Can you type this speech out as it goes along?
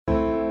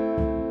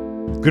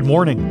Good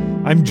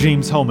morning. I'm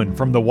James Hohmann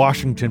from The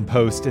Washington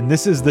Post, and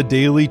this is the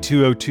Daily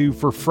 202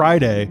 for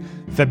Friday,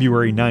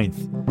 February 9th.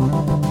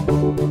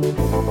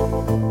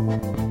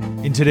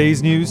 In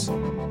today's news,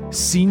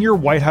 senior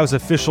White House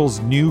officials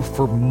knew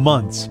for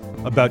months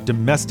about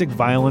domestic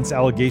violence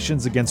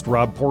allegations against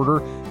Rob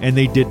Porter, and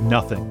they did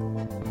nothing.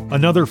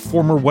 Another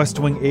former West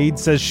Wing aide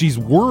says she's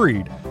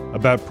worried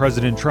about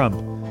President Trump,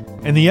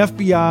 and the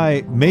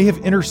FBI may have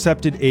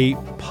intercepted a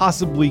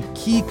possibly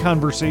key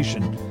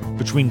conversation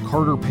between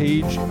Carter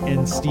Page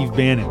and Steve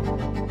Bannon.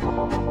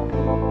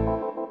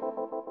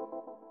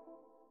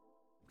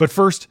 But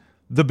first,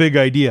 the big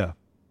idea.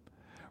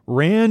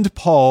 Rand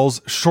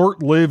Paul's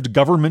short-lived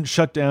government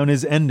shutdown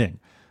is ending,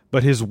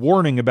 but his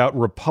warning about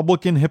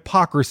Republican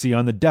hypocrisy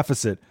on the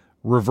deficit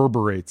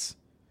reverberates.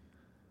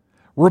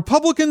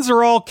 Republicans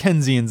are all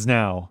Keynesians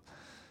now,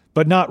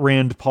 but not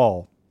Rand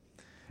Paul.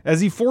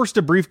 As he forced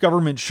a brief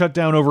government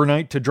shutdown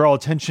overnight to draw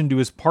attention to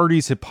his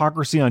party's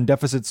hypocrisy on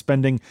deficit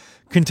spending,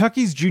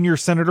 Kentucky's junior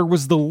senator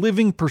was the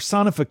living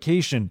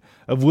personification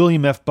of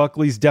William F.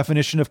 Buckley's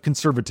definition of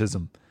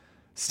conservatism,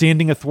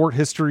 standing athwart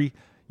history,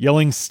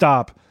 yelling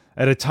stop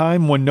at a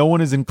time when no one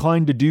is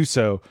inclined to do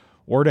so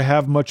or to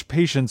have much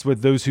patience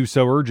with those who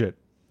so urge it.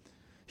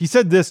 He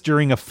said this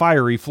during a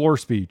fiery floor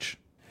speech.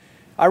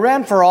 I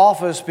ran for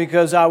office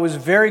because I was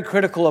very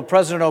critical of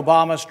President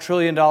Obama's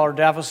trillion-dollar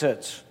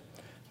deficits.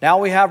 Now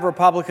we have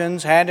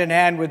Republicans hand in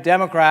hand with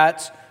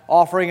Democrats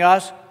offering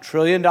us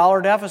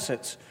trillion-dollar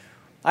deficits.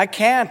 I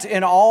can't,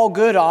 in all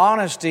good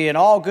honesty and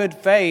all good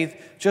faith,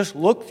 just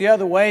look the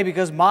other way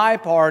because my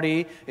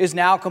party is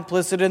now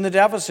complicit in the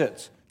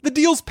deficits. The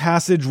deal's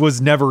passage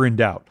was never in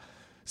doubt.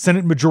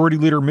 Senate Majority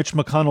Leader Mitch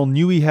McConnell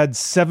knew he had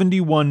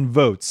 71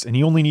 votes, and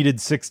he only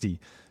needed 60.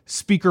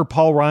 Speaker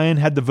Paul Ryan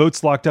had the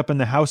votes locked up in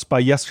the House by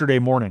yesterday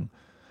morning.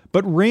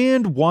 But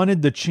Rand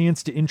wanted the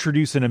chance to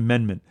introduce an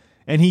amendment,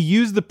 and he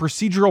used the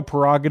procedural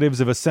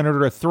prerogatives of a senator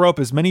to throw up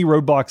as many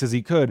roadblocks as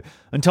he could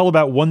until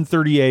about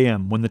 1:30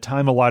 a.m. when the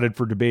time allotted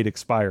for debate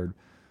expired.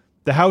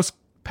 The House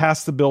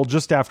passed the bill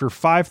just after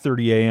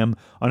 5:30 a.m.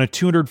 on a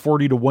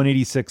 240 to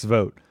 186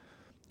 vote.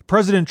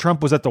 President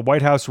Trump was at the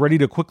White House ready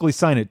to quickly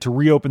sign it to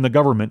reopen the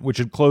government, which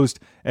had closed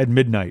at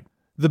midnight.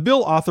 The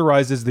bill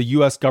authorizes the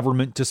U.S.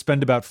 government to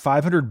spend about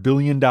 $500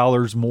 billion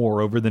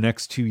more over the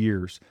next 2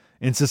 years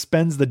and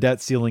suspends the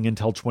debt ceiling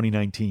until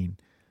 2019.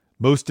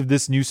 Most of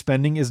this new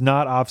spending is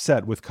not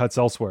offset with cuts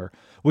elsewhere,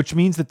 which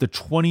means that the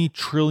 $20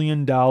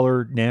 trillion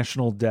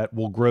national debt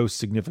will grow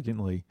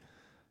significantly.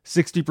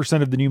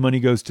 60% of the new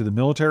money goes to the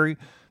military,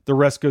 the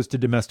rest goes to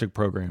domestic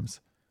programs.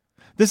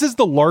 This is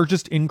the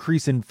largest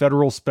increase in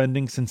federal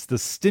spending since the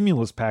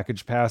stimulus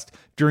package passed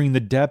during the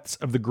depths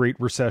of the Great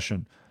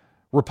Recession.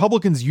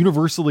 Republicans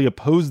universally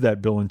opposed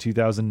that bill in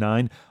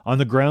 2009 on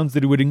the grounds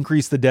that it would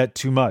increase the debt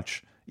too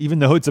much, even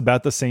though it's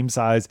about the same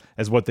size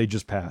as what they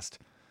just passed.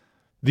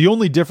 The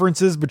only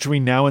differences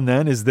between now and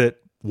then is that,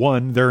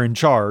 one, they're in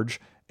charge,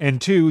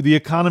 and two, the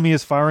economy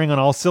is firing on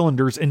all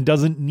cylinders and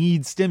doesn't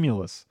need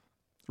stimulus.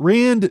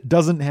 Rand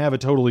doesn't have a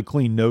totally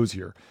clean nose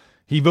here.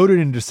 He voted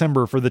in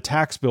December for the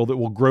tax bill that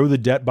will grow the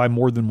debt by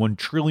more than $1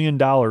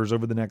 trillion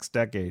over the next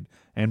decade,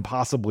 and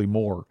possibly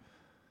more.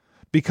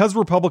 Because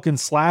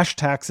Republicans slashed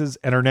taxes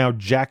and are now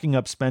jacking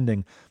up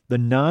spending, the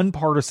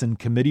nonpartisan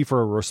Committee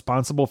for a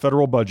Responsible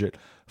Federal Budget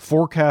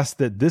forecasts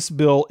that this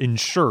bill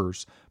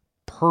ensures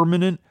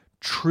permanent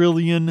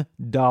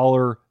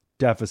trillion-dollar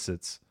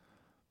deficits.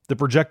 The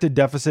projected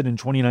deficit in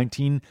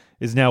 2019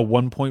 is now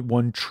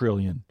 $1.1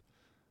 trillion.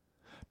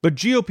 But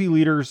GOP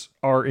leaders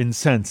are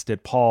incensed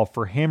at Paul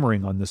for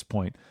hammering on this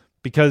point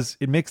because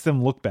it makes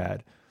them look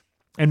bad.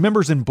 And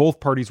members in both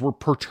parties were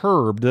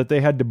perturbed that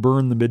they had to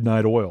burn the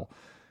midnight oil.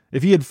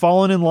 If he had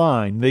fallen in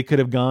line, they could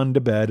have gone to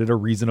bed at a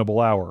reasonable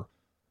hour.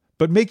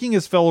 But making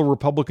his fellow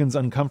Republicans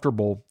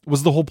uncomfortable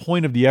was the whole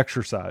point of the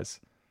exercise.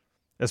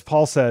 As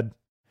Paul said,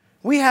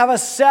 We have a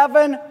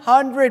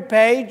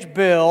 700-page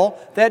bill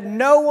that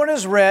no one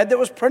has read that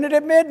was printed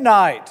at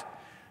midnight.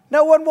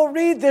 No one will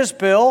read this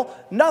bill.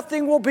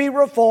 Nothing will be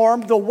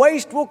reformed. The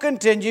waste will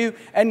continue,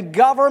 and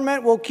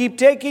government will keep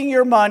taking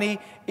your money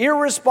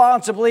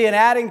irresponsibly and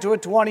adding to a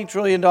 $20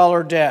 trillion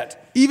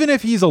debt. Even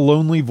if he's a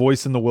lonely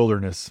voice in the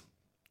wilderness,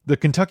 the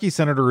Kentucky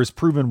senator has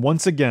proven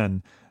once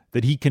again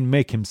that he can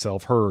make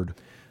himself heard.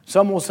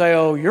 Some will say,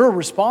 oh, you're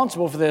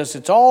responsible for this.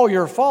 It's all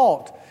your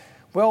fault.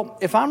 Well,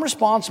 if I'm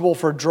responsible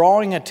for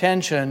drawing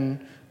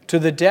attention to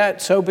the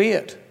debt, so be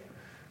it.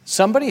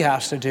 Somebody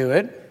has to do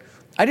it.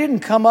 I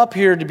didn't come up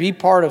here to be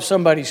part of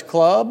somebody's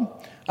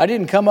club. I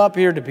didn't come up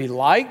here to be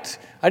liked.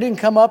 I didn't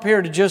come up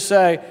here to just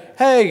say,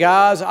 hey,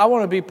 guys, I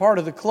want to be part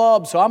of the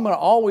club, so I'm going to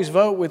always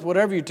vote with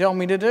whatever you tell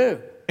me to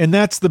do. And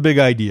that's the big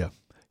idea.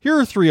 Here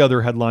are 3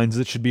 other headlines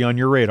that should be on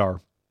your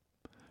radar.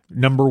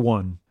 Number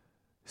 1,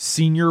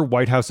 senior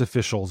White House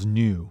officials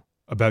knew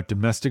about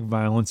domestic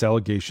violence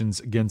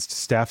allegations against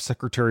Staff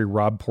Secretary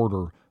Rob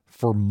Porter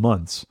for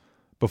months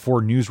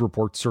before news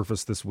reports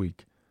surfaced this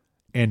week.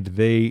 And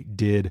they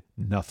did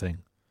nothing.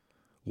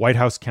 White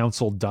House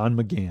counsel Don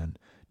McGahn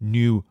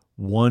knew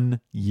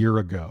 1 year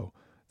ago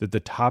that the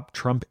top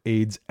Trump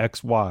aides'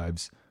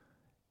 ex-wives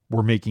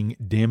were making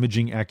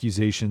damaging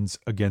accusations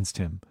against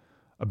him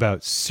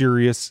about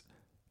serious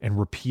and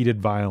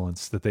repeated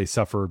violence that they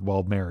suffered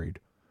while married.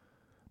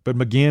 But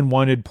McGahn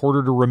wanted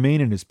Porter to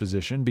remain in his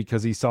position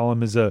because he saw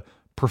him as a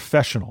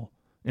professional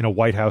in a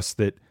White House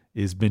that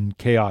has been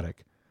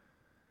chaotic.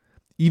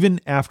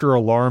 Even after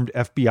alarmed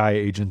FBI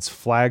agents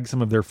flagged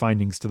some of their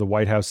findings to the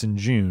White House in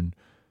June,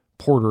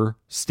 Porter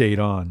stayed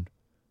on.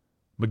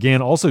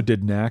 McGahn also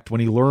didn't act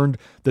when he learned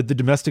that the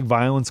domestic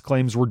violence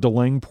claims were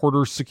delaying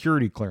Porter's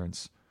security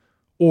clearance,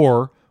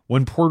 or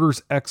when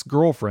Porter's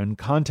ex-girlfriend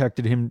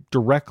contacted him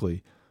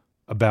directly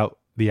about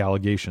the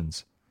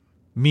allegations.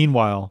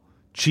 Meanwhile,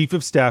 Chief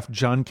of Staff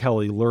John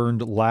Kelly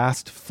learned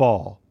last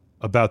fall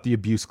about the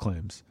abuse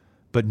claims,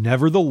 but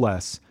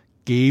nevertheless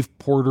gave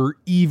Porter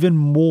even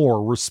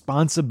more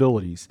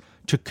responsibilities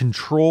to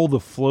control the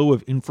flow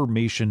of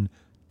information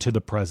to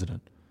the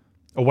president.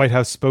 A White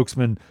House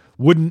spokesman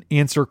wouldn't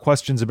answer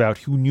questions about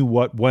who knew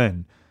what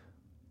when.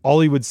 All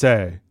he would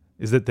say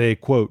is that they,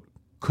 quote,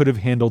 could have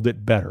handled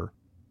it better.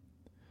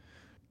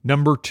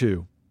 Number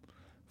 2,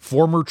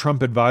 former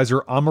Trump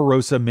advisor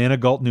Omarosa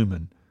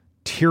Manigault-Newman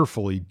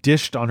tearfully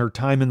dished on her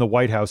time in the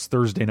White House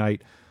Thursday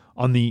night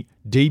on the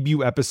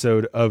debut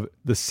episode of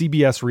the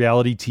CBS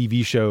reality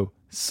TV show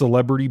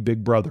Celebrity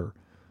Big Brother.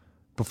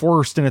 Before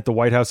her stint at the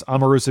White House,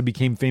 Omarosa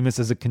became famous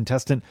as a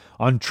contestant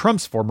on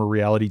Trump's former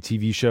reality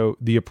TV show,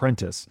 The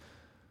Apprentice.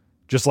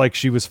 Just like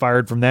she was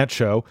fired from that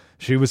show,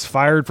 she was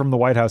fired from the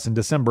White House in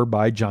December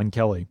by John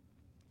Kelly.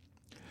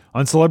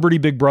 On Celebrity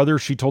Big Brother,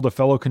 she told a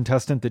fellow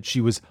contestant that she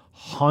was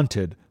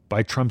haunted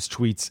by Trump's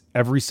tweets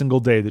every single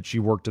day that she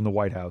worked in the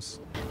White House.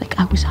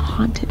 I was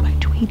haunted by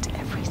tweets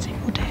every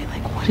single day.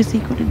 What is he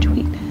going to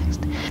tweet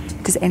next?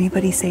 Does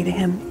anybody say to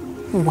him,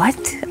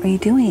 "What are you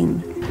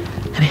doing?"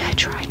 I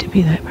tried to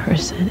be that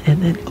person,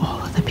 and then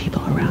all of the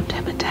people around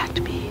him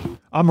attacked me.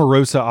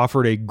 Omarosa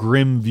offered a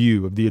grim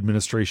view of the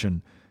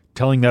administration,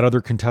 telling that other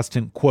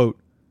contestant, quote,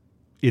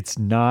 "It's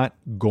not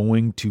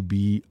going to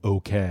be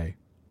okay."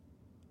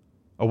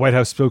 A White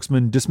House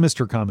spokesman dismissed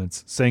her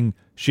comments, saying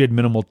she had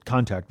minimal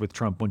contact with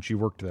Trump when she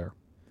worked there.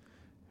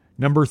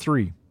 Number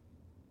 3,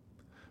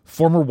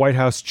 former White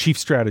House chief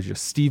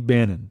strategist Steve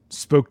Bannon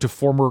spoke to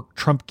former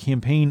Trump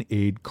campaign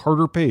aide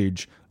Carter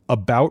Page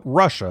about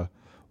Russia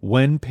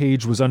when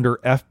Page was under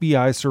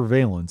FBI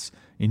surveillance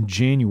in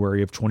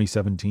January of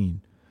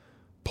 2017.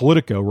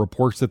 Politico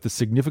reports that the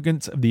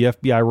significance of the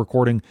FBI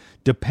recording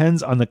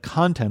depends on the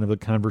content of the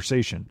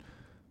conversation.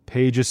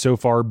 Page has so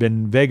far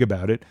been vague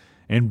about it,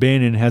 and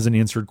Bannon hasn't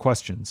answered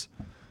questions.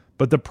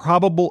 But the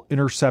probable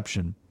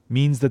interception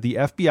means that the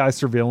FBI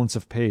surveillance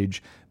of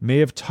Page may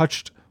have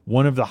touched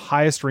one of the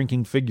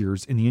highest-ranking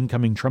figures in the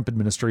incoming Trump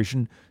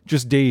administration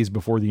just days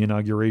before the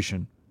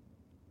inauguration.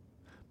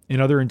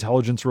 In other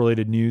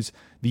intelligence-related news,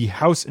 the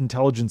House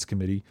Intelligence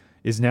Committee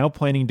is now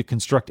planning to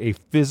construct a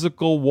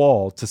physical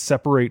wall to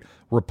separate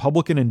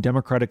Republican and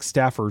Democratic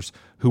staffers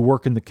who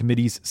work in the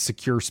committee's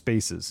secure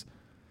spaces.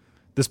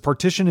 This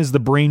partition is the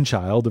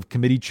brainchild of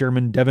Committee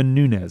Chairman Devin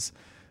Nunes,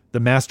 the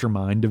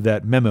mastermind of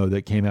that memo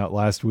that came out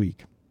last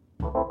week.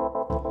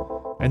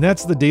 And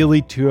that's the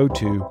Daily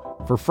 202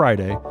 for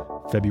Friday,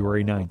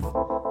 February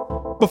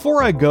 9th.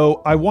 Before I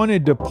go, I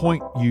wanted to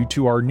point you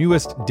to our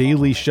newest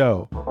daily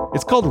show.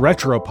 It's called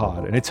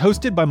Retropod, and it's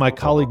hosted by my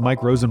colleague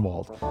Mike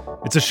Rosenwald.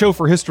 It's a show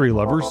for history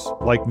lovers,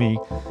 like me.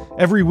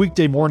 Every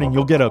weekday morning,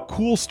 you'll get a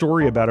cool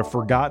story about a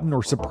forgotten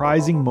or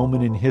surprising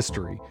moment in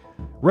history.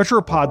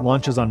 Retropod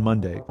launches on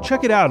Monday.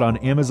 Check it out on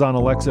Amazon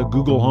Alexa,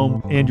 Google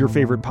Home, and your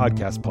favorite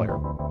podcast player.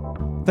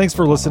 Thanks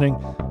for listening.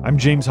 I'm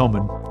James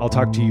Hohmann. I'll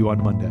talk to you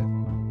on Monday.